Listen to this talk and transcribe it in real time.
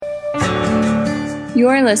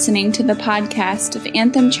You're listening to the podcast of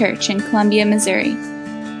Anthem Church in Columbia, Missouri.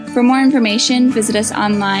 For more information, visit us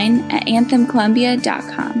online at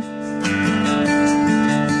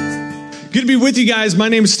anthemcolumbia.com. Good to be with you guys. My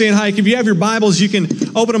name is Stan Hayek. If you have your Bibles, you can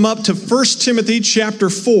open them up to 1 Timothy chapter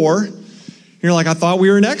 4. You're like, I thought we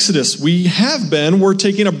were in Exodus. We have been. We're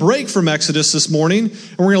taking a break from Exodus this morning,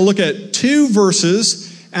 and we're going to look at two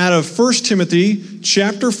verses out of 1 Timothy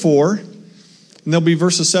chapter 4, and they'll be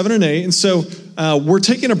verses 7 and 8. And so we're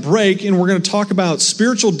taking a break, and we're going to talk about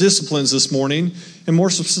spiritual disciplines this morning, and more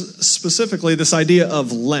specifically, this idea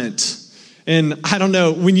of Lent. And I don't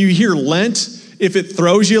know, when you hear Lent, if it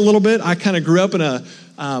throws you a little bit, I kind of grew up in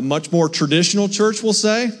a much more traditional church, we'll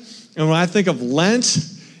say. And when I think of Lent,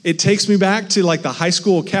 it takes me back to like the high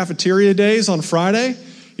school cafeteria days on Friday.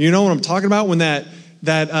 You know what I'm talking about? When that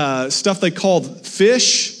stuff they called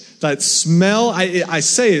fish, that smell, I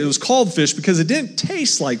say it was called fish because it didn't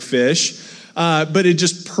taste like fish, but it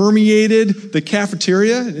just permeated the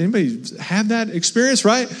cafeteria. Anybody have that experience,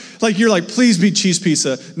 right? Like you're like, please be cheese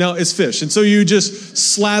pizza. No, it's fish. And so you just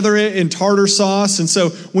slather it in tartar sauce. And so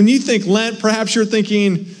when you think Lent, perhaps you're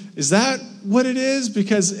thinking, is that what it is?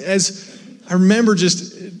 Because as I remember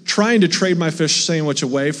just trying to trade my fish sandwich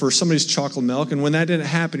away for somebody's chocolate milk. And when that didn't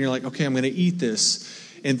happen, you're like, okay, I'm going to eat this.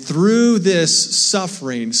 And through this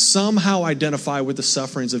suffering, somehow identify with the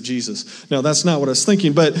sufferings of Jesus. No, that's not what I was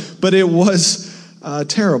thinking, but it was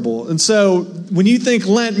terrible. And so when you think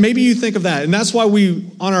Lent, maybe you think of that. And that's why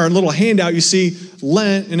on our little handout, you see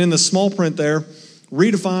Lent, and in the small print there,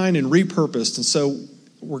 redefined and repurposed. And so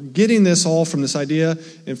we're getting this all from this idea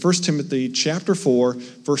in 1 Timothy chapter 4,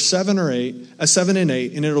 verse 7 and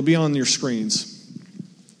 8, and it'll be on your screens.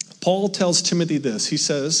 Paul tells Timothy this. He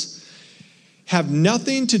says, have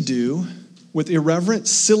nothing to do with irreverent,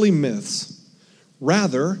 silly myths.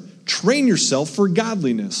 Rather, train yourself for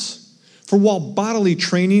godliness. For while bodily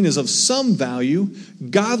training is of some value,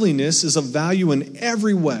 godliness is of value in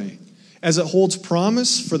every way, as it holds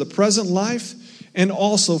promise for the present life and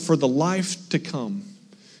also for the life to come.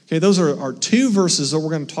 Okay, those are our two verses that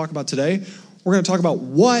we're going to talk about today. We're going to talk about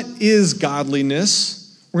what is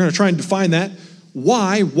godliness. We're going to try and define that.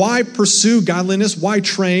 Why pursue godliness? Why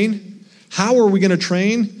train? How are we going to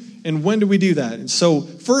train? And when do we do that? And so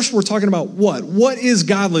first we're talking about what? What is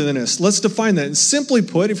godliness? Let's define that. And simply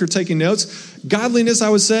put, if you're taking notes, godliness, I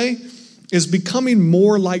would say, is becoming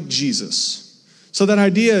more like Jesus. So that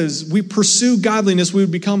idea is we pursue godliness, we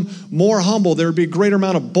would become more humble. There would be a greater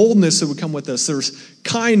amount of boldness that would come with us. There's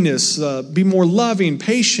kindness, be more loving,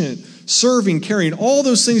 patient, serving, caring. All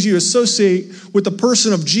those things you associate with the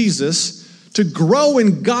person of Jesus. To grow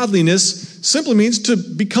in godliness simply means to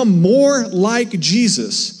become more like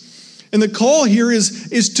Jesus. And the call here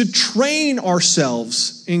is to train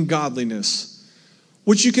ourselves in godliness,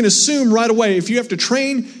 which you can assume right away. If you have to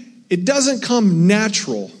train, it doesn't come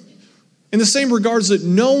natural. In the same regards that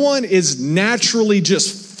no one is naturally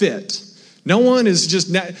just fit. No one is just,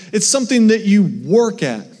 it's something that you work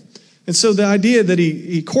at. And so the idea that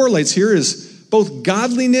he correlates here is both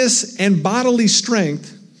godliness and bodily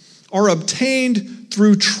strength are obtained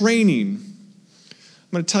through training.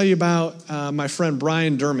 I'm going to tell you about my friend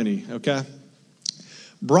Brian Dermody, okay?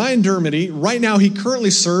 Brian Dermody, right now he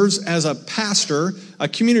currently serves as a pastor, a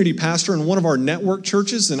community pastor in one of our network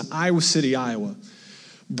churches in Iowa City, Iowa.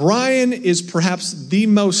 Brian is perhaps the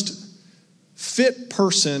most fit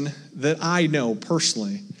person that I know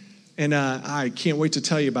personally, and I can't wait to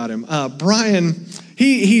tell you about him. Brian,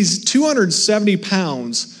 he's 270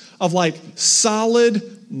 pounds of like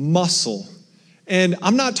solid muscle, and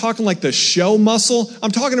I'm not talking like the show muscle.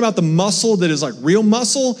 I'm talking about the muscle that is like real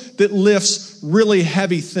muscle that lifts really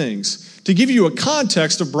heavy things. To give you a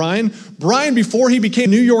context of Brian, before he became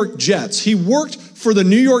New York Jets, he worked for the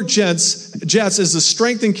New York Jets as a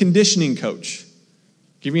strength and conditioning coach.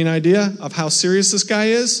 Give you an idea of how serious this guy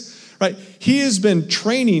is? Right? He has been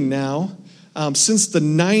training now since the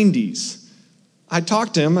 90s. I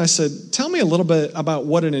talked to him. I said, tell me a little bit about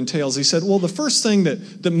what it entails. He said, well, the first thing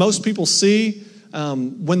that most people see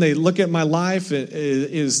when they look at my life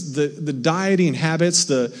is the dieting habits,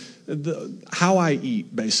 the how I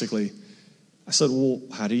eat, basically. I said, well,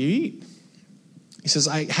 how do you eat? He says,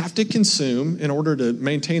 I have to consume, in order to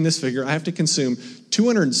maintain this figure, I have to consume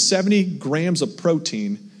 270 grams of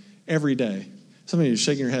protein every day. Some of you are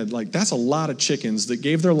shaking your head like, that's a lot of chickens that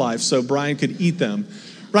gave their life so Brian could eat them.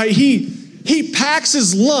 Right? He packs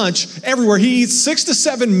his lunch everywhere. He eats 6 to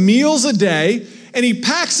 7 meals a day, and he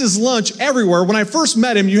packs his lunch everywhere. When I first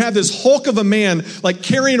met him, you have this hulk of a man like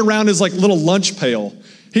carrying around his like little lunch pail.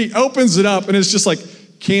 He opens it up, and it's just like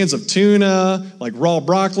cans of tuna, like raw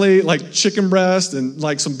broccoli, like chicken breast, and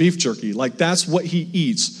like some beef jerky. Like that's what he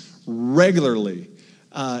eats regularly.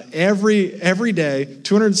 Every day,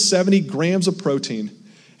 270 grams of protein.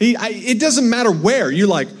 It doesn't matter where. You're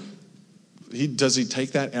like, does he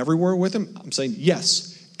take that everywhere with him? I'm saying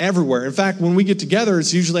yes, everywhere. In fact, when we get together,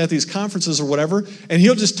 it's usually at these conferences or whatever, and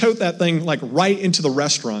he'll just tote that thing like right into the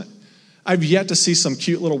restaurant. I've yet to see some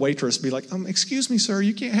cute little waitress be like, excuse me, sir,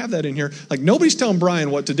 you can't have that in here. Like, nobody's telling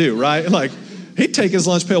Brian what to do, right? Like, he'd take his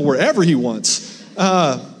lunch pail wherever he wants.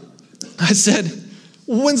 I said,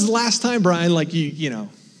 when's the last time, Brian, like you know,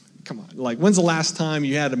 come on, like when's the last time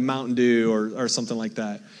you had a Mountain Dew or something like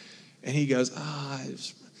that? And he goes, it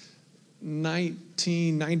was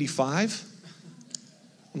 1995.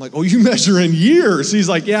 I'm like, oh, you measure in years. He's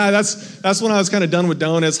like, yeah, that's when I was kind of done with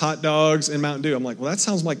donuts, hot dogs, and Mountain Dew. I'm like, well, that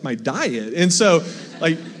sounds like my diet. And so,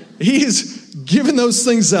 like, he's given those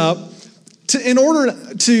things up in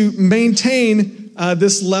order to maintain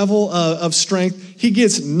this level of strength. He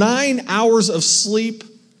gets 9 hours of sleep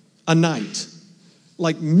a night.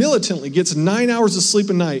 Like, militantly gets 9 hours of sleep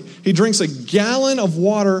a night. He drinks a gallon of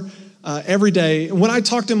water every day. When I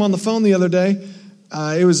talked to him on the phone the other day,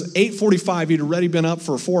 it was 8:45. He'd already been up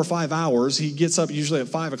for 4 or 5 hours. He gets up usually at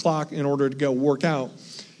 5 o'clock in order to go work out.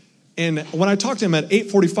 And when I talked to him at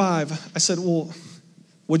 8:45, I said, well,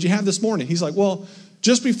 what'd you have this morning? He's like, well,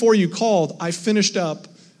 just before you called, I finished up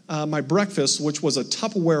my breakfast, which was a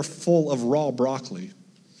Tupperware full of raw broccoli.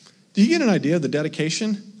 Do you get an idea of the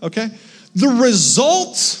dedication? Okay. The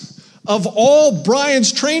result of all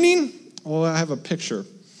Brian's training, well, I have a picture.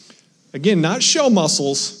 Again, not show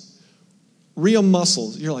muscles, real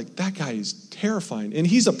muscles. You're like, that guy is terrifying. And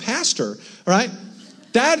he's a pastor, all right?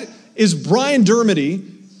 That is Brian Dermody.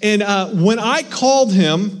 And when I called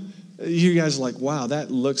him, you guys are like, wow,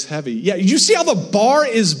 that looks heavy. Yeah, you see how the bar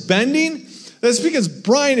is bending? That's because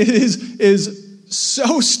Brian is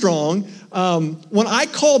so strong. When I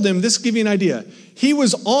called him, this will give you an idea. He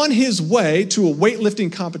was on his way to a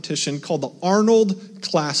weightlifting competition called the Arnold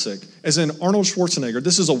Classic, as in Arnold Schwarzenegger.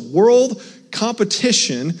 This is a world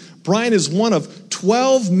competition. Brian is one of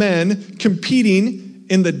 12 men competing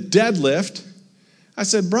in the deadlift. I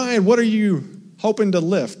said, Brian, what are you hoping to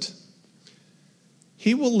lift?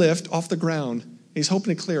 He will lift off the ground. He's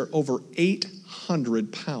hoping to clear over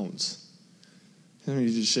 800 pounds. And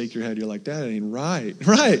you just shake your head. You're like, that ain't right.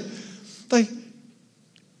 Right. Like,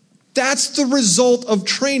 that's the result of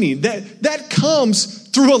training. That comes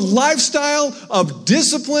through a lifestyle of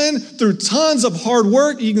discipline, through tons of hard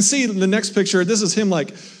work. You can see in the next picture, this is him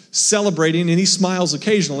like celebrating, and he smiles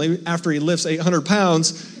occasionally after he lifts 800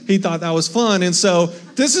 pounds. He thought that was fun. And so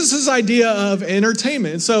this is his idea of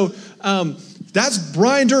entertainment. And so that's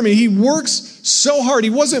Brian Dermy. He works so hard. He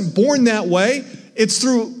wasn't born that way. It's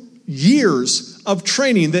through years of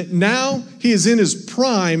training that now he is in his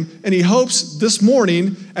prime, and he hopes this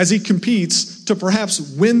morning as he competes to perhaps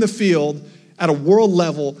win the field at a world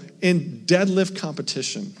level in deadlift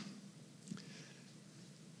competition.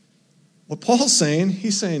 What Paul's saying,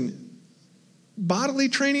 he's saying bodily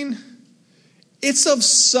training, it's of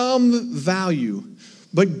some value.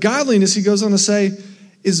 But godliness, he goes on to say,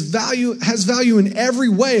 has value in every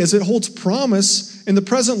way as it holds promise in the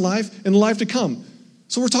present life and the life to come.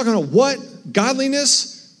 So we're talking about what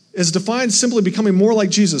godliness is defined simply becoming more like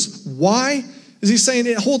Jesus. Why? Is he saying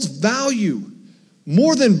it holds value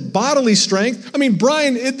more than bodily strength? I mean,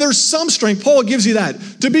 Brian, there's some strength. Paul gives you that.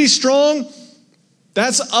 To be strong,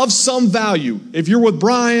 that's of some value. If you're with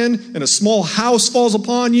Brian and a small house falls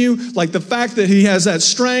upon you, like the fact that he has that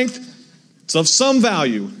strength, it's of some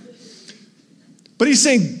value. But he's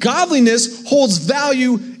saying godliness holds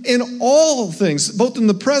value in all things, both in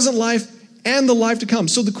the present life and the life to come.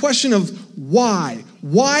 So the question of why?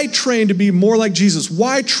 Why train to be more like Jesus?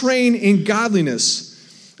 Why train in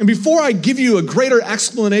godliness? And before I give you a greater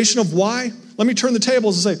explanation of why, let me turn the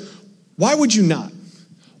tables and say, why would you not?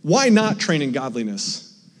 Why not train in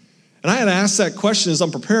godliness? And I had to ask that question as I'm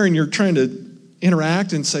preparing. You're trying to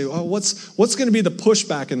interact and say, oh, what's going to be the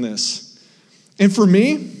pushback in this? And for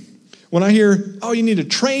me, when I hear, oh, you need to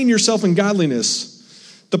train yourself in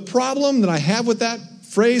godliness, the problem that I have with that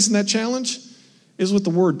phrase and that challenge is with the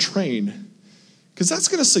word train. Because that's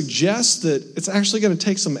going to suggest that it's actually going to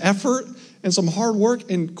take some effort and some hard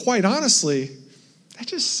work. And quite honestly, that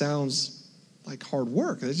just sounds like hard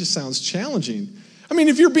work. That just sounds challenging. I mean,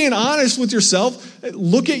 if you're being honest with yourself,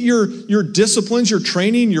 look at your disciplines, your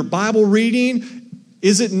training, your Bible reading.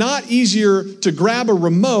 Is it not easier to grab a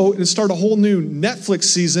remote and start a whole new Netflix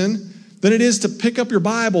season than it is to pick up your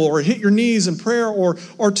Bible or hit your knees in prayer or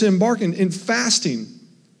to embark in fasting?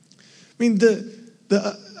 I mean,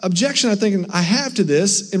 objection I think I have to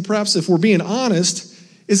this, and perhaps if we're being honest,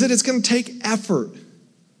 is that it's going to take effort.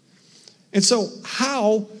 And so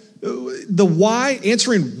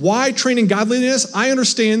answering why training godliness, I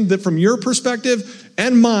understand that from your perspective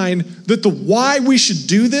and mine, that the why we should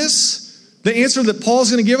do this, the answer that Paul's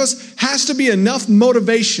going to give us, has to be enough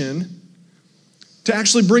motivation to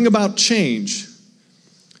actually bring about change.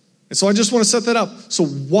 And so I just want to set that up. So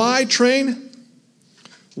why train?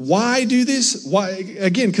 Why do this? Why?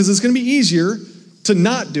 Again, because it's going to be easier to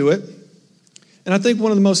not do it. And I think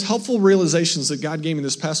one of the most helpful realizations that God gave me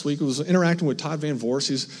this past week was interacting with Todd Van Voorst.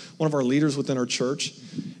 He's one of our leaders within our church.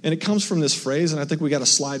 And it comes from this phrase, and I think we got a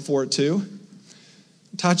slide for it too.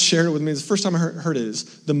 Todd shared it with me. The first time I heard it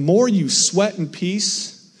is, the more you sweat in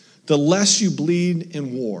peace, the less you bleed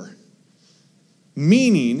in war.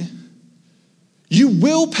 Meaning, you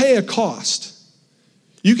will pay a cost.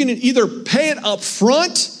 You can either pay it up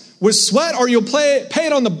front with sweat, or you'll pay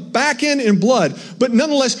it on the back end in blood. But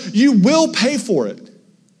nonetheless, you will pay for it.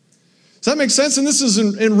 Does that make sense? And this is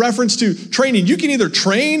in reference to training. You can either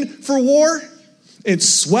train for war and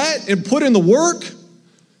sweat and put in the work,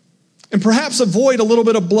 and perhaps avoid a little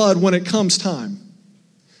bit of blood when it comes time.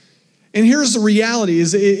 And here's the reality,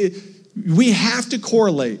 is we have to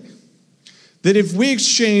correlate that if we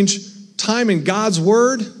exchange time in God's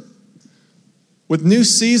word with new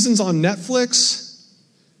seasons on Netflix,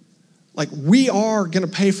 like, we are going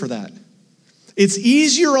to pay for that. It's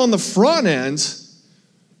easier on the front end,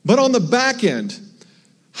 but on the back end,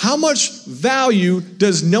 how much value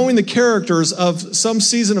does knowing the characters of some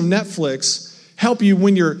season of Netflix help you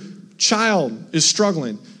when your child is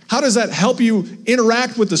struggling? How does that help you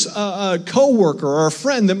interact with a coworker or a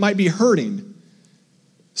friend that might be hurting?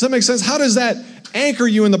 Does that make sense? How does that anchor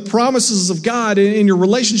you in the promises of God in your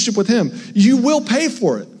relationship with Him? You will pay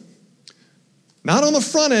for it. Not on the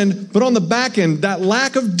front end, but on the back end. That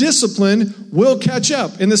lack of discipline will catch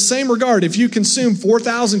up. In the same regard, if you consume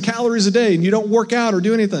 4,000 calories a day and you don't work out or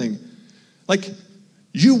do anything, like,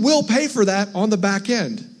 you will pay for that on the back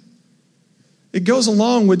end. It goes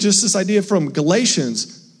along with just this idea from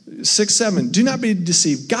Galatians 6:7. Do not be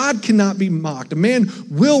deceived. God cannot be mocked. A man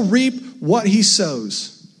will reap what he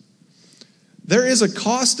sows. There is a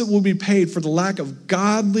cost that will be paid for the lack of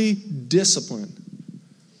godly discipline.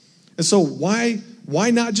 And so why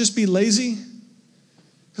not just be lazy?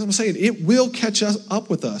 Because I'm saying it will catch up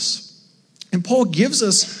with us. And Paul gives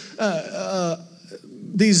us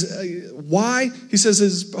why. He says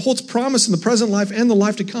it holds promise in the present life and the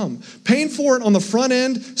life to come. Paying for it on the front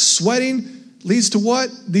end, sweating, leads to what?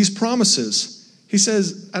 These promises. He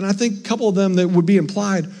says, and I think a couple of them that would be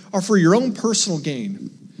implied are for your own personal gain.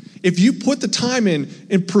 If you put the time in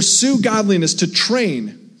and pursue godliness to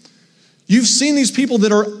train, you've seen these people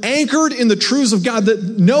that are anchored in the truths of God,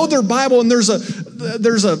 that know their Bible, and there's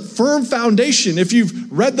a firm foundation. If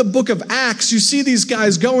you've read the book of Acts, you see these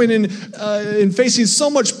guys going and facing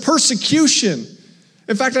so much persecution.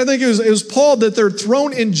 In fact, I think it was Paul that they're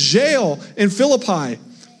thrown in jail in Philippi.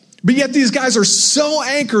 But yet these guys are so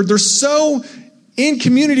anchored, they're so in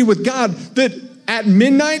community with God, that at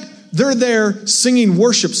midnight, they're there singing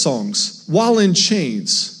worship songs while in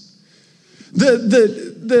chains.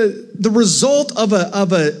 The result of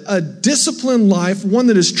a disciplined life, one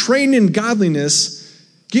that is trained in godliness,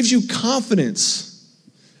 gives you confidence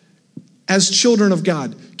as children of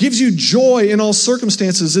God, gives you joy in all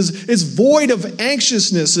circumstances, is void of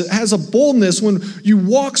anxiousness. It has a boldness. When you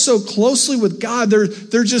walk so closely with God,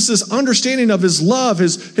 there's just this understanding of His love,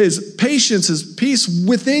 His patience, His peace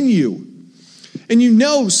within you. And you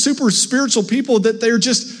know super spiritual people that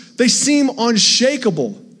they seem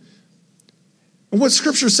unshakable. And what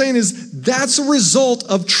Scripture is saying is that's a result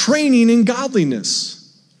of training in godliness.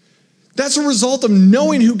 That's a result of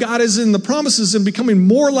knowing who God is in the promises and becoming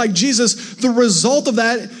more like Jesus. The result of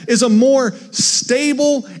that is a more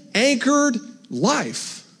stable, anchored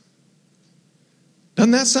life.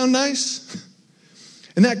 Doesn't that sound nice?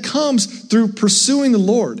 And that comes through pursuing the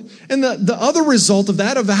Lord. And the other result of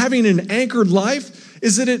that, of having an anchored life,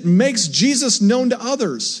 is that it makes Jesus known to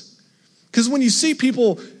others. Because when you see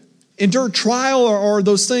people endure trial or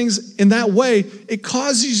those things in that way, it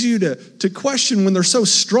causes you to question when they're so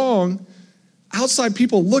strong. Outside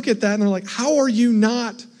people look at that and they're like, how are you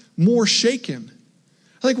not more shaken?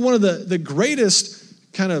 I think one of the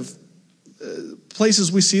greatest kind of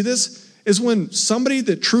places we see this is when somebody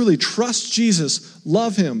that truly trusts Jesus,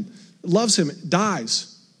 loves him,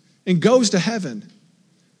 dies and goes to heaven.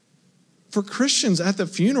 For Christians at the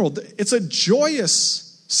funeral, it's a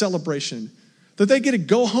joyous celebration that they get to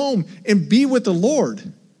go home and be with the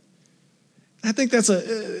Lord. I think that's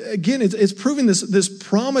it's proving this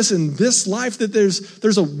promise in this life that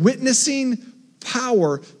there's a witnessing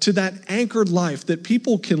power to that anchored life, that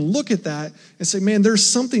people can look at that and say, man, there's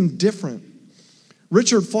something different.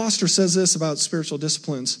 Richard Foster says this about spiritual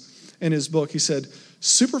disciplines in his book. He said,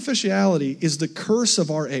 superficiality is the curse of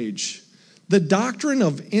our age. The doctrine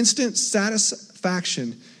of instant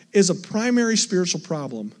satisfaction is a primary spiritual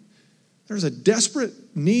problem. There's a desperate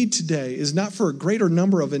need today is not for a greater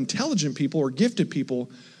number of intelligent people or gifted people,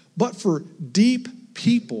 but for deep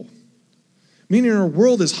people. Meaning our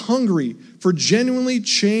world is hungry for genuinely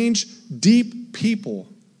changed, deep people.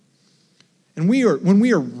 And when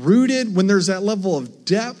we are rooted, when there's that level of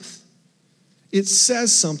depth, it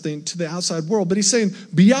says something to the outside world. But he's saying,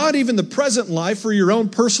 beyond even the present life for your own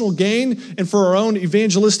personal gain and for our own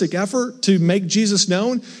evangelistic effort to make Jesus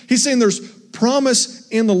known, he's saying there's promise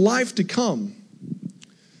in the life to come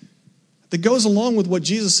that goes along with what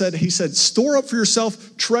Jesus said. He said, store up for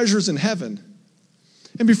yourself treasures in heaven.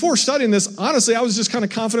 And before studying this, honestly, I was just kind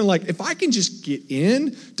of confident, like, if I can just get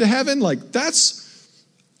in to heaven, like,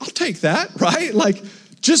 I'll take that, right? Like,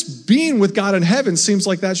 just being with God in heaven seems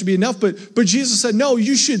like that should be enough. But Jesus said, no,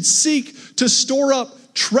 you should seek to store up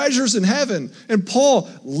treasures in heaven. And Paul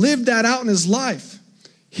lived that out in his life.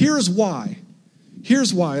 Here's why.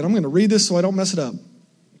 And I'm going to read this so I don't mess it up.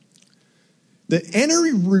 That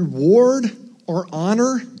any reward or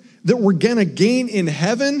honor that we're going to gain in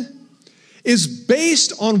heaven is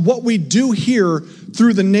based on what we do here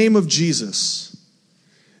through the name of Jesus.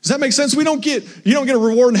 Does that make sense? You don't get a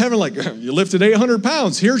reward in heaven like, you lifted 800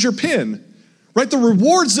 pounds, here's your pin. Right? The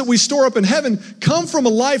rewards that we store up in heaven come from a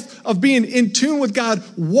life of being in tune with God,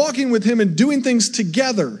 walking with him and doing things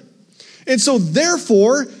together. And so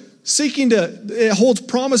therefore, it holds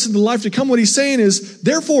promise in the life to come. What he's saying is,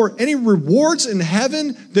 therefore, any rewards in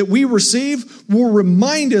heaven that we receive will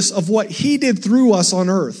remind us of what he did through us on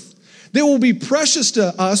earth. They will be precious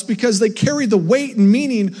to us because they carry the weight and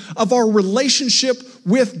meaning of our relationship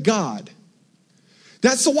with God.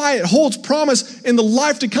 That's why it holds promise in the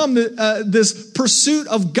life to come, this pursuit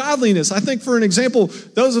of godliness. I think, for an example,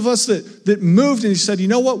 those of us that moved and he said, you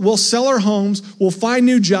know what, we'll sell our homes, we'll find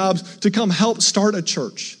new jobs to come help start a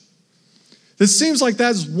church. This seems like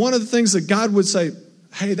that's one of the things that God would say,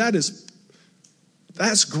 hey,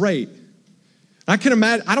 that's great. I can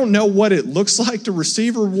imagine, I don't know what it looks like to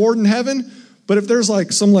receive a reward in heaven, but if there's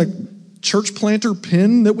some church planter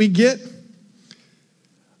pin that we get,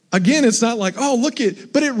 again, it's not like,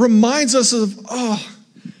 but it reminds us of, I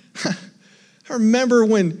remember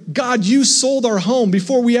when, God, you sold our home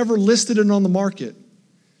before we ever listed it on the market.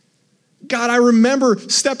 God, I remember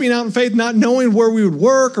stepping out in faith, not knowing where we would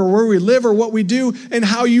work or where we live or what we do and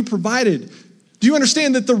how you provided. Do you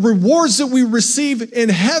understand that the rewards that we receive in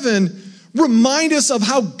heaven remind us of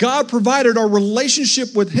how God provided our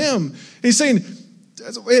relationship with him? And he's saying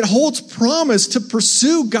it holds promise to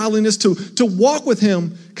pursue godliness, to walk with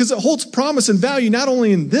him, because it holds promise and value not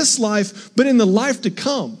only in this life, but in the life to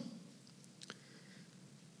come.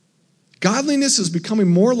 Godliness is becoming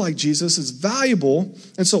more like Jesus, is valuable,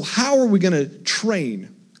 and so how are we going to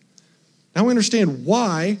train? Now we understand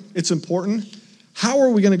why it's important. How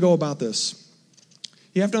are we going to go about this?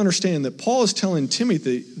 You have to understand that Paul is telling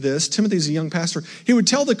Timothy this. Timothy's a young pastor. He would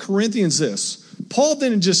tell the Corinthians this. Paul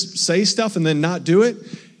didn't just say stuff and then not do it.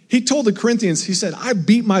 He told the Corinthians, he said, I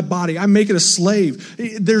beat my body. I make it a slave.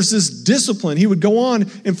 There's this discipline. He would go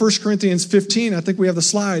on in 1 Corinthians 15. I think we have the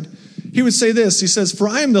slide. He would say this. He says, for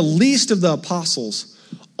I am the least of the apostles,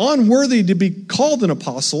 unworthy to be called an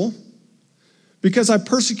apostle because I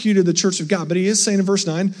persecuted the church of God. But he is saying in verse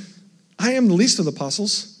 9, I am the least of the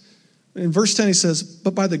apostles. In verse 10, he says,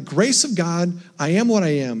 but by the grace of God, I am what I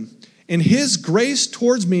am. And his grace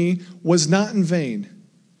towards me was not in vain.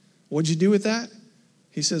 What'd you do with that?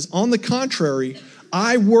 He says, on the contrary,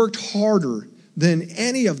 I worked harder than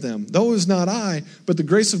any of them. Though it was not I, but the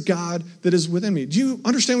grace of God that is within me. Do you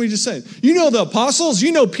understand what he just said? You know the apostles,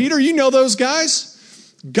 you know Peter, you know those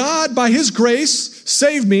guys. God, by his grace,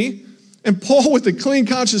 saved me. And Paul, with a clean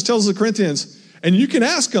conscience, tells the Corinthians, and you can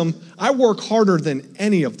ask them, I work harder than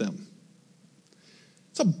any of them.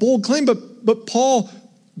 It's a bold claim, but Paul,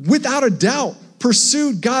 without a doubt,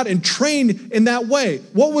 pursued God and trained in that way.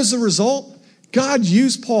 What was the result? God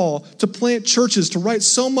used Paul to plant churches, to write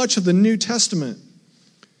so much of the New Testament.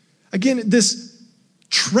 Again, this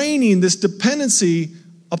training, this dependency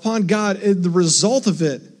upon God, the result of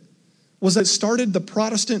it was that it started the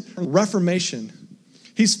Protestant Reformation.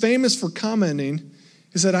 He's famous for commenting,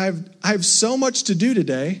 he said, I have so much to do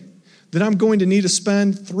today that I'm going to need to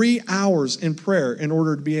spend 3 hours in prayer in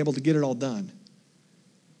order to be able to get it all done.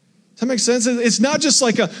 that make sense? It's not just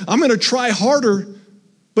like I'm going to try harder,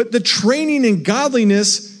 but the training in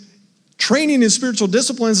godliness, training in spiritual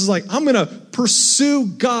disciplines is like, I'm going to pursue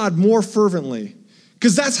God more fervently.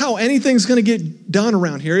 Because that's how anything's going to get done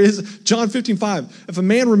around here. Is John 15:5. If a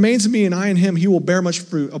man remains in me and I in him, he will bear much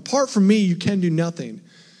fruit. Apart from me, you can do nothing.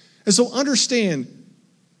 And so understand,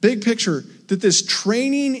 big picture, that this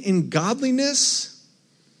training in godliness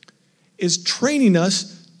is training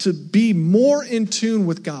us to be more in tune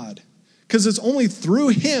with God. Because it's only through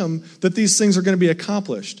him that these things are going to be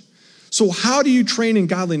accomplished. So how do you train in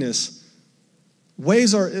godliness?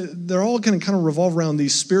 They're all going to kind of revolve around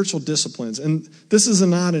these spiritual disciplines. And this is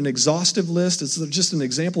not an exhaustive list. It's just an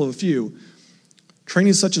example of a few.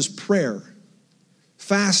 Training such as prayer,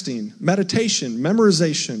 fasting, meditation,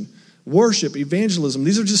 memorization, worship, evangelism.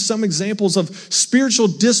 These are just some examples of spiritual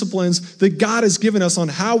disciplines that God has given us on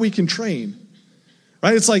how we can train.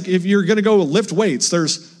 Right? It's like if you're going to go lift weights,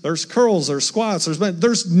 there's curls, there's squats,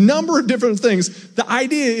 there's a number of different things. The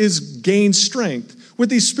idea is gain strength. With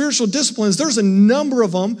these spiritual disciplines, there's a number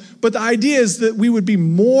of them, but the idea is that we would be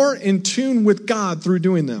more in tune with God through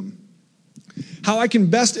doing them. How I can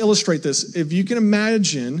best illustrate this, if you can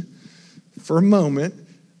imagine for a moment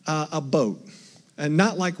a boat, and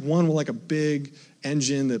not like one with like a big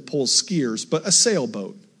engine that pulls skiers, but a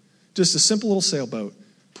sailboat, just a simple little sailboat.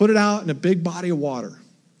 Put it out in a big body of water.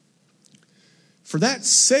 For that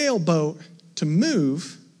sailboat to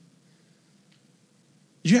move,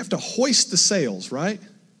 you have to hoist the sails, right?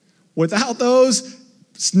 Without those,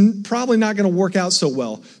 it's probably not going to work out so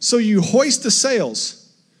well. So you hoist the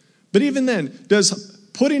sails. But even then, does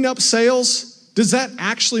putting up sails, does that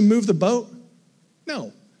actually move the boat?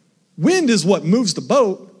 No. Wind is what moves the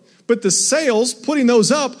boat, but the sails, putting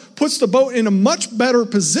those up, puts the boat in a much better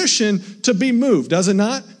position to be moved, does it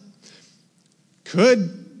not?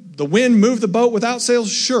 Could the wind move the boat without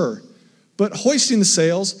sails? Sure. But hoisting the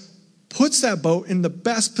sails puts that boat in the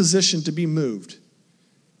best position to be moved.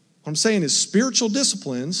 What I'm saying is spiritual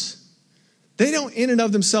disciplines, they don't in and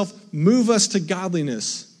of themselves move us to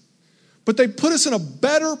godliness, but they put us in a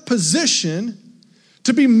better position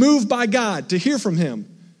to be moved by God, to hear from him.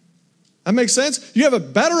 That makes sense? You have a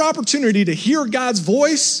better opportunity to hear God's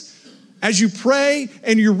voice as you pray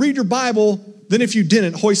and you read your Bible than if you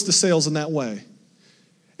didn't hoist the sails in that way.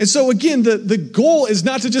 And so again, the goal is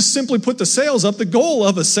not to just simply put the sails up. The goal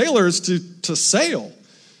of a sailor is to sail.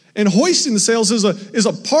 And hoisting the sails is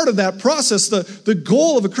a part of that process. The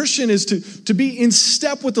goal of a Christian is to be in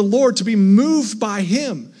step with the Lord, to be moved by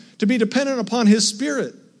him, to be dependent upon his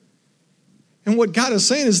Spirit. And what God is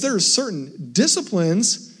saying is there are certain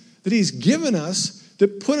disciplines that he's given us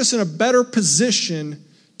that put us in a better position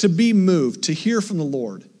to be moved, to hear from the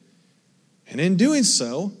Lord. And in doing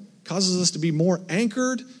so, causes us to be more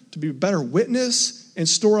anchored, to be a better witness, and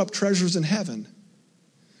store up treasures in heaven.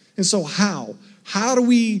 And so how? How do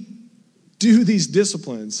we do these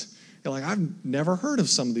disciplines? You're like, I've never heard of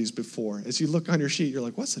some of these before. As you look on your sheet, you're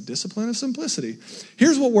like, what's the discipline of simplicity?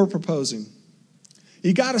 Here's what we're proposing.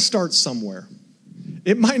 You got to start somewhere.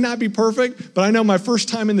 It might not be perfect, but I know my first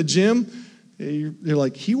time in the gym, you're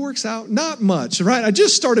like, he works out? Not much, right? I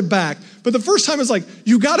just started back. But the first time it's like,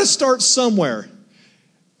 you got to start somewhere.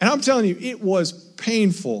 And I'm telling you, it was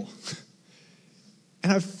painful.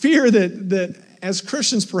 And I fear that as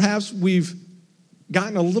Christians, perhaps we've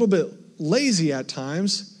gotten a little bit lazy at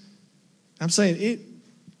times. I'm saying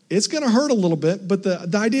it's going to hurt a little bit, but the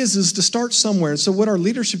idea is to start somewhere. And so what our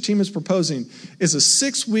leadership team is proposing is a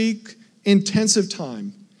 6-week intensive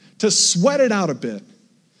time to sweat it out a bit.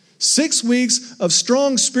 6 weeks of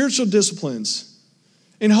strong spiritual disciplines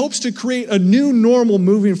in hopes to create a new normal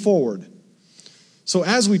moving forward. So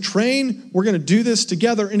as we train, we're going to do this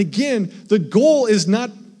together. And again, the goal is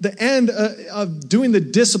not the end of doing the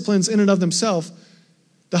disciplines in and of themselves.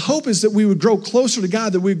 The hope is that we would grow closer to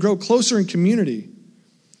God, that we would grow closer in community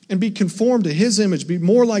and be conformed to his image, be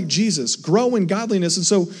more like Jesus, grow in godliness. And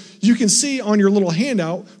so you can see on your little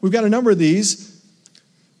handout, we've got a number of these.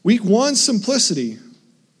 Week 1, simplicity,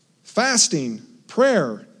 fasting,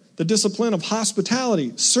 prayer, the discipline of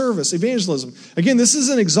hospitality, service, evangelism. Again, this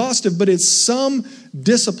isn't exhaustive, but it's some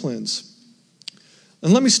disciplines.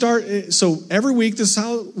 And let me start. So every week, this is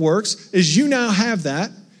how it works, is you now have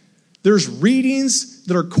that. There's readings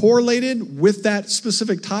that are correlated with that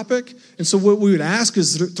specific topic. And so what we would ask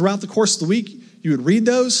is throughout the course of the week, you would read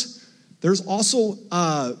those. There's also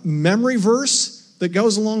a memory verse that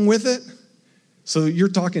goes along with it. So you're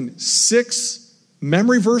talking 6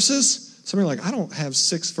 memory verses. Some are like, I don't have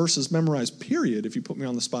 6 verses memorized, period, if you put me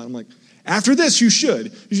on the spot. I'm like, After this, you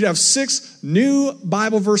should have 6 new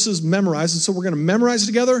Bible verses memorized. And so we're going to memorize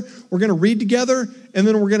together, we're going to read together, and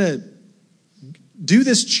then we're going to do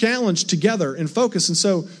this challenge together and focus. And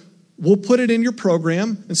so we'll put it in your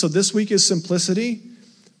program. And so this week is simplicity,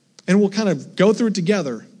 and we'll kind of go through it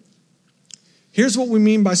together. Here's what we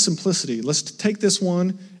mean by simplicity. Let's take this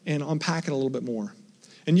one and unpack it a little bit more.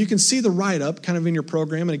 And you can see the write-up kind of in your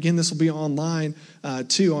program. And again, this will be online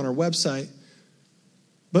too on our website.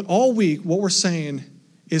 But all week, what we're saying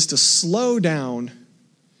is to slow down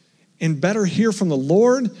and better hear from the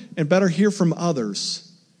Lord and better hear from others.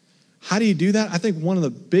 How do you do that? I think one of the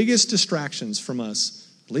biggest distractions from us,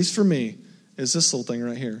 at least for me, is this little thing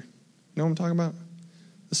right here. You know what I'm talking about?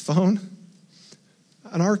 This phone.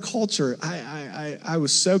 In our culture, I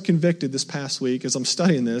was so convicted this past week as I'm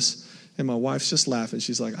studying this, and my wife's just laughing.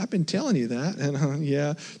 She's like, I've been telling you that. And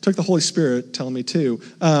yeah, took the Holy Spirit telling me too.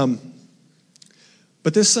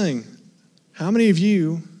 But this thing, how many of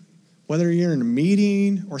you, whether you're in a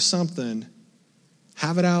meeting or something,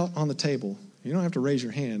 have it out on the table? You don't have to raise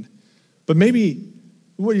your hand. But maybe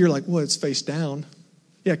you're like, well, it's face down.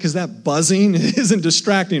 Yeah, because that buzzing isn't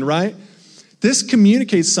distracting, right? This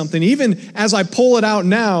communicates something. Even as I pull it out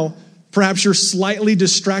now, perhaps you're slightly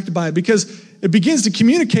distracted by it because it begins to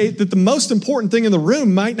communicate that the most important thing in the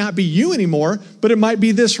room might not be you anymore, but it might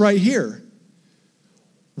be this right here.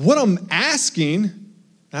 What I'm asking,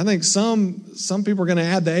 I think some people are going to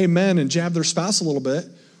add the amen and jab their spouse a little bit.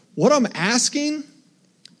 What I'm asking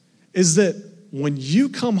is that when you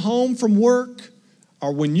come home from work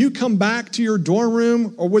or when you come back to your dorm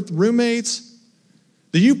room or with roommates,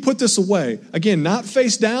 that you put this away. Again, not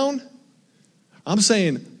face down. I'm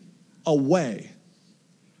saying away.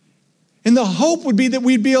 And the hope would be that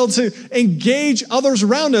we'd be able to engage others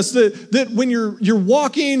around us, that when you're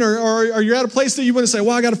walking or you're at a place that you want to say,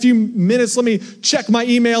 well, I got a few minutes, let me check my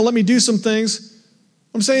email, let me do some things.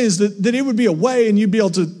 What I'm saying is that it would be a way and you'd be able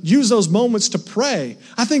to use those moments to pray.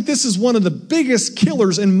 I think this is one of the biggest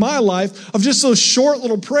killers in my life of just those short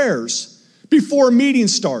little prayers before a meeting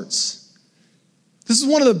starts. This is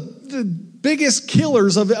one of the biggest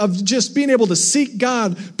killers of just being able to seek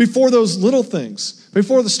God before those little things,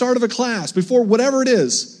 before the start of a class, before whatever it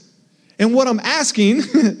is. And what I'm asking,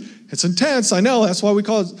 it's intense, I know, that's why we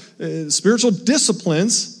call it spiritual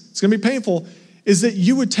disciplines, it's going to be painful, is that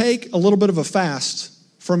you would take a little bit of a fast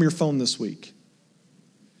from your phone this week.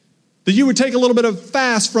 That you would take a little bit of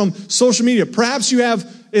fast from social media. Perhaps you have,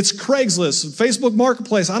 it's Craigslist, Facebook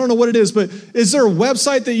Marketplace, I don't know what it is, but is there a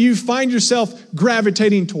website that you find yourself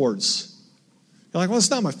gravitating towards? You're like, well, it's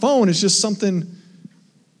not my phone, it's just something.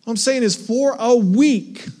 What I'm saying is for a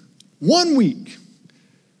week, 1 week,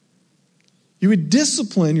 you would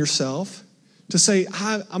discipline yourself to say,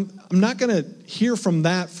 I'm not going to hear from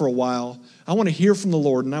that for a while. I want to hear from the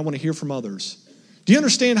Lord and I want to hear from others. Do you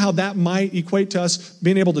understand how that might equate to us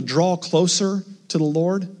being able to draw closer to the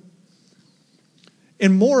Lord?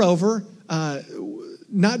 And moreover,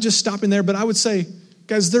 not just stopping there, but I would say,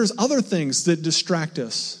 guys, there's other things that distract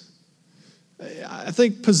us. I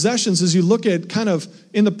think possessions, as you look at kind of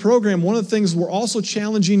in the program, one of the things we're also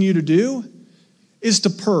challenging you to do is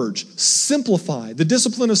to purge, simplify. The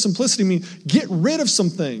discipline of simplicity means get rid of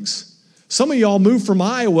some things. Some of y'all moved from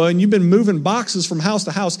Iowa and you've been moving boxes from house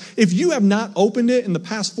to house. If you have not opened it in the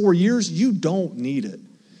past 4 years, you don't need it.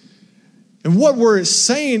 And what we're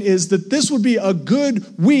saying is that this would be a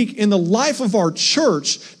good week in the life of our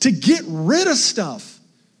church to get rid of stuff.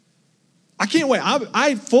 I can't wait.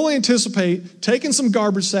 I fully anticipate taking some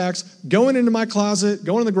garbage sacks, going into my closet,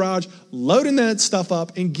 going in the garage, loading that stuff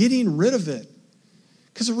up and getting rid of it.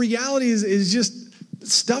 Because the reality is just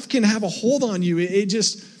stuff can have a hold on you.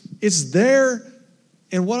 It's there.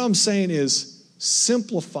 And what I'm saying is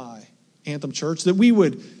simplify, Anthem Church, that we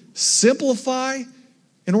would simplify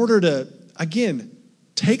in order to, again,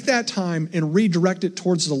 take that time and redirect it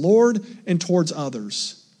towards the Lord and towards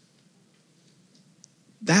others.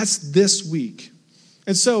 That's this week.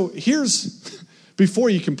 And so here's,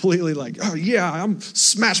 before you completely like, oh yeah, I'm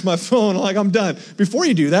smash my phone, like I'm done. Before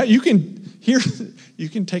you do that, you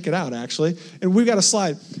can take it out actually. And we've got a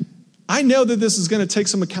slide. I know that this is going to take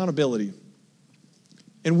some accountability.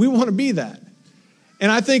 And we want to be that.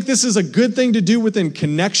 And I think this is a good thing to do within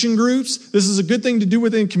connection groups. This is a good thing to do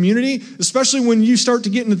within community, especially when you start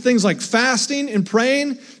to get into things like fasting and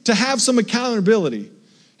praying, to have some accountability.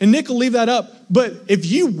 And Nick will leave that up. But if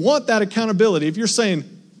you want that accountability, if you're saying,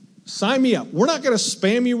 sign me up. We're not going to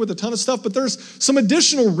spam you with a ton of stuff, but there's some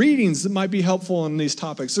additional readings that might be helpful on these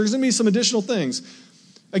topics. There's going to be some additional things.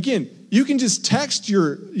 Again, you can just text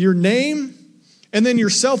your name and then your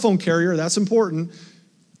cell phone carrier. That's important.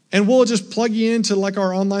 And we'll just plug you into like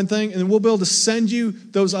our online thing, and we'll be able to send you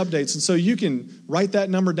those updates. And so you can write that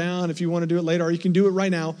number down if you want to do it later, or you can do it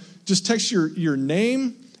right now. Just text your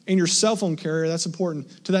name and your cell phone carrier, that's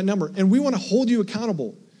important, to that number. And we want to hold you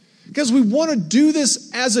accountable because we want to do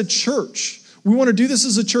this as a church. We want to do this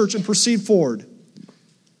as a church and proceed forward.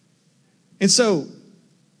 And so,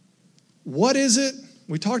 what is it?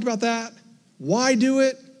 We talked about that. Why do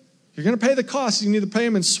it? You're going to pay the cost. You can either pay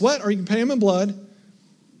them in sweat or you can pay them in blood.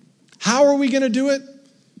 How are we going to do it?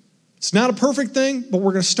 It's not a perfect thing, but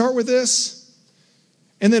we're going to start with this.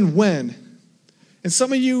 And then when? And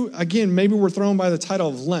some of you, again, maybe we're thrown by the title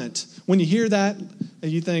of Lent. When you hear that,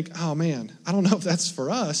 you think, oh man, I don't know if that's for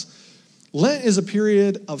us. Lent is a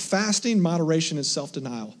period of fasting, moderation, and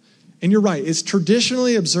self-denial. And you're right, it's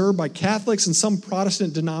traditionally observed by Catholics and some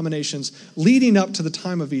Protestant denominations leading up to the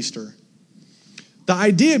time of Easter. The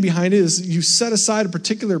idea behind it is you set aside a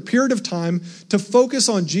particular period of time to focus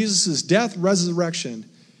on Jesus' death, resurrection.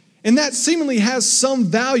 And that seemingly has some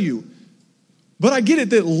value. But I get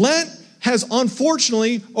it that Lent has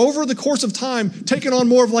unfortunately, over the course of time, taken on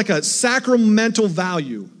more of like a sacramental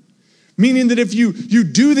value. Meaning that if you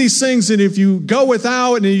do these things and if you go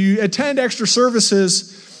without and you attend extra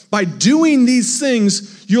services, by doing these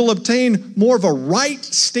things, you'll obtain more of a right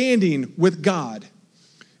standing with God.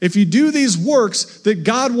 If you do these works, that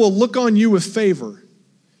God will look on you with favor.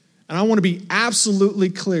 And I want to be absolutely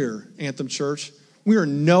clear, Anthem Church. We are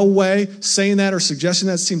in no way saying that or suggesting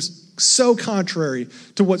that. It seems so contrary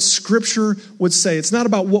to what Scripture would say. It's not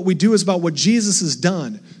about what we do, it's about what Jesus has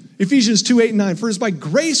done. Ephesians 2, 8, and 9, for it is by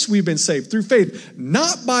grace we've been saved, through faith,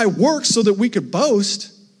 not by works so that we could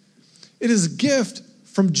boast. It is a gift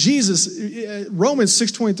from Jesus. Romans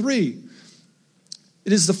 6:23.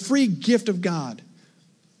 It is the free gift of God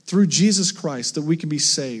through Jesus Christ that we can be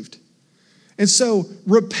saved. And so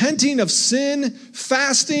repenting of sin,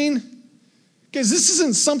 fasting, guys, this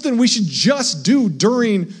isn't something we should just do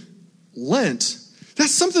during Lent.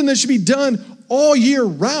 That's something that should be done all year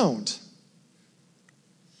round.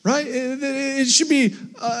 Right? It should be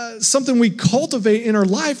something we cultivate in our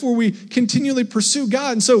life where we continually pursue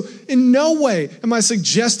God. And so in no way am I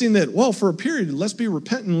suggesting that, well, for a period, let's be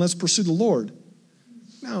repentant, let's pursue the Lord.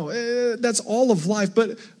 No, that's all of life.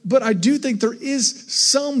 But I do think there is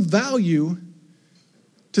some value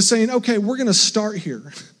to saying, okay, we're going to start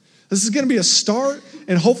here. This is going to be a start,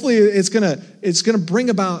 and hopefully it's going to bring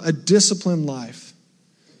about a disciplined life.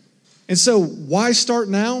 And so why start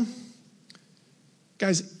now?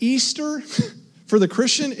 Guys, Easter, for the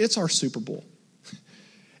Christian, it's our Super Bowl.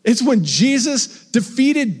 It's when Jesus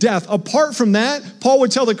defeated death. Apart from that, Paul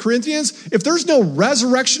would tell the Corinthians, if there's no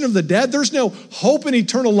resurrection of the dead, there's no hope in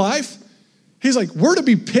eternal life. He's like, we're to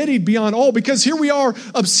be pitied beyond all, because here we are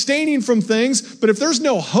abstaining from things, but if there's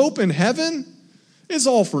no hope in heaven, it's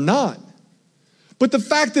all for naught. But the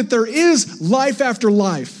fact that there is life after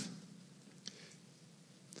life,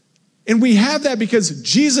 and we have that because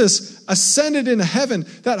Jesus ascended into heaven,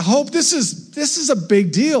 that hope, this is a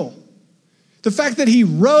big deal. The fact that he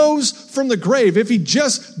rose from the grave, if he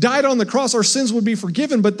just died on the cross, our sins would be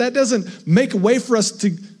forgiven, but that doesn't make a way for us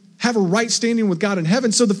to have a right standing with God in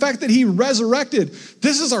heaven. So the fact that he resurrected,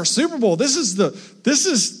 this is our Super Bowl. This is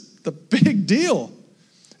the big deal.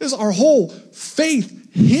 Our whole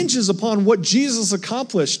faith hinges upon what Jesus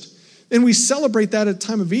accomplished, and we celebrate that at the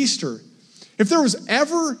time of Easter. If there was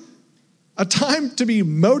ever a time to be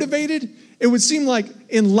motivated, it would seem like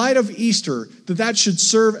in light of Easter that should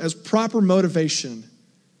serve as proper motivation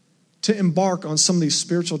to embark on some of these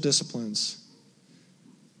spiritual disciplines.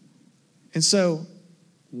 And so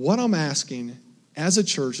what I'm asking as a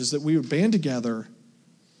church is that we would band together,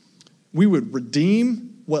 we would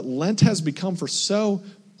redeem what Lent has become for so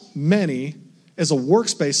many as a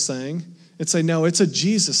works-based thing and say, no, it's a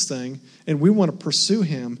Jesus thing, and we want to pursue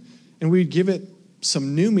him, and we'd give it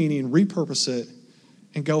some new meaning, repurpose it,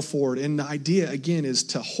 and go forward. And the idea, again, is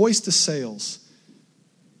to hoist the sails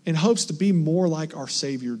in hopes to be more like our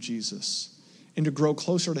Savior, Jesus, and to grow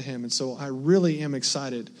closer to him. And so I really am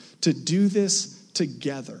excited to do this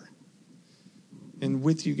together and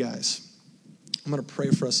with you guys. I'm going to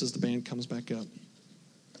pray for us as the band comes back up.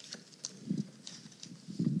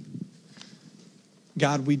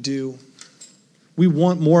 God, we do. We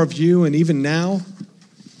want more of you, and even now,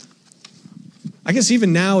 I guess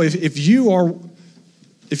even now, if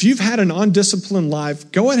you've had an undisciplined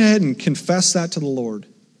life, go ahead and confess that to the Lord.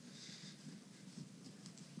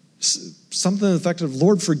 Something to the effect of,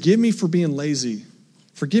 Lord, forgive me for being lazy.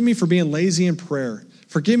 Forgive me for being lazy in prayer.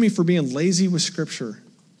 Forgive me for being lazy with Scripture.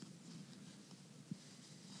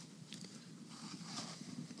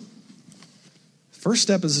 First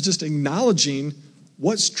step is just acknowledging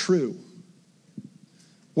what's true,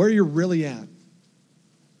 where you're really at.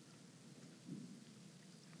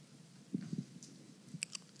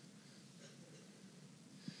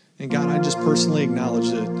 And God, I just personally acknowledge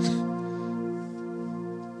that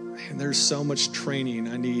there's so much training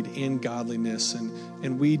I need in godliness.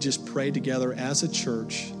 And we just pray together as a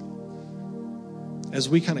church, as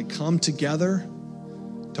we kind of come together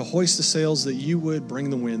to hoist the sails, that you would bring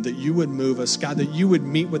the wind, that you would move us, God, that you would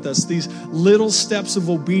meet with us, these little steps of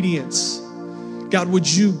obedience. God, would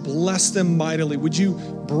you bless them mightily? Would you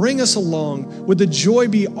bring us along? Would the joy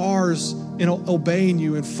be ours in obeying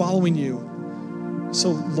you and following you?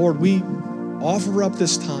 So, Lord, we offer up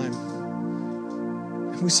this time.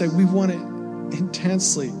 We say we want to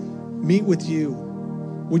intensely meet with you.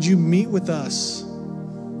 Would you meet with us?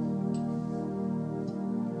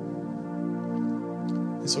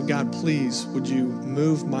 And so, God, please, would you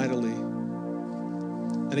move mightily?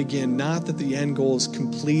 And again, not that the end goal is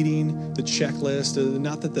completing the checklist,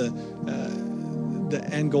 not that the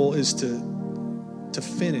end goal is to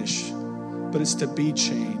finish, but it's to be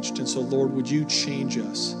changed. And so, Lord, would you change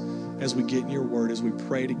us as we get in your word, as we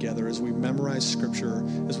pray together, as we memorize scripture,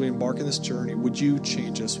 as we embark on this journey? Would you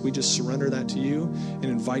change us? We just surrender that to you and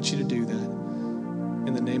invite you to do that.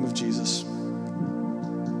 In the name of Jesus.